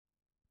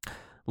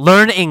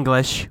Learn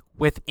English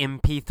with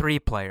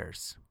MP3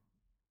 players.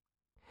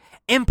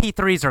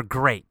 MP3s are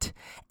great.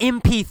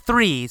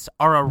 MP3s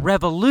are a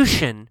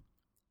revolution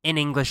in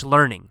English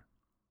learning.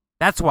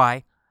 That's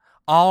why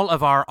all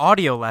of our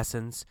audio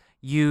lessons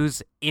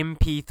use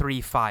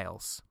MP3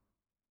 files.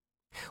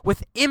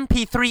 With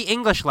MP3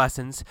 English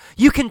lessons,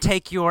 you can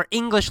take your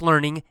English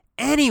learning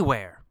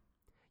anywhere.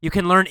 You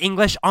can learn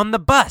English on the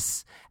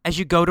bus as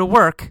you go to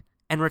work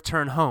and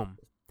return home.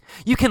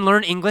 You can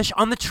learn English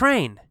on the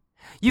train.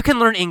 You can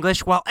learn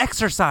English while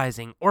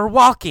exercising or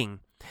walking.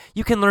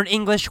 You can learn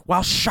English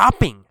while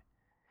shopping.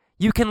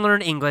 You can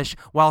learn English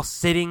while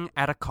sitting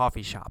at a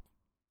coffee shop.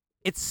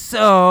 It's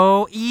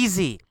so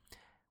easy.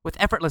 With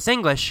Effortless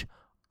English,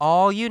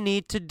 all you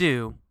need to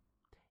do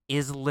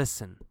is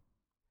listen.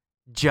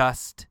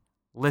 Just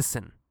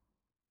listen.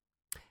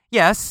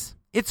 Yes,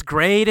 it's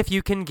great if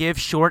you can give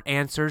short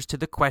answers to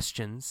the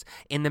questions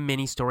in the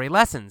mini-story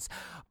lessons,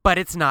 but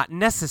it's not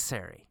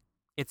necessary.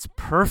 It's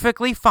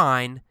perfectly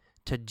fine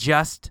to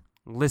just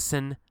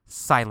listen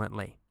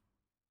silently.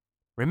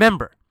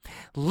 Remember,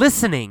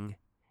 listening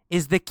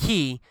is the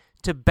key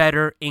to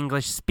better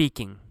English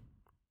speaking.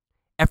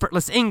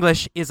 Effortless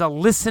English is a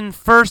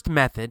listen-first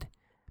method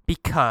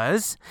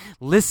because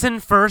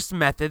listen-first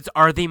methods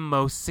are the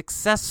most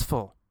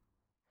successful.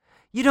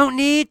 You don't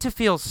need to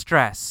feel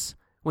stress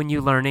when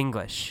you learn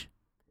English.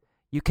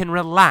 You can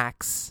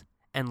relax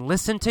and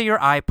listen to your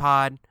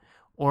iPod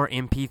or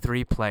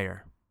MP3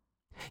 player.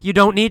 You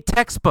don't need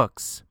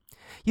textbooks.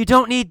 You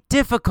don't need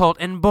difficult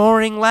and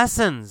boring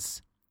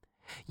lessons.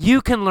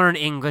 You can learn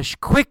English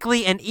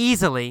quickly and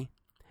easily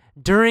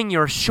during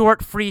your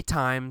short free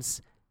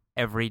times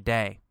every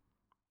day.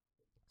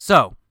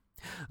 So,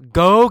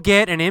 go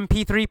get an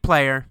MP3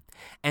 player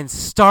and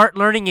start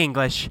learning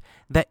English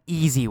the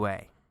easy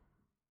way.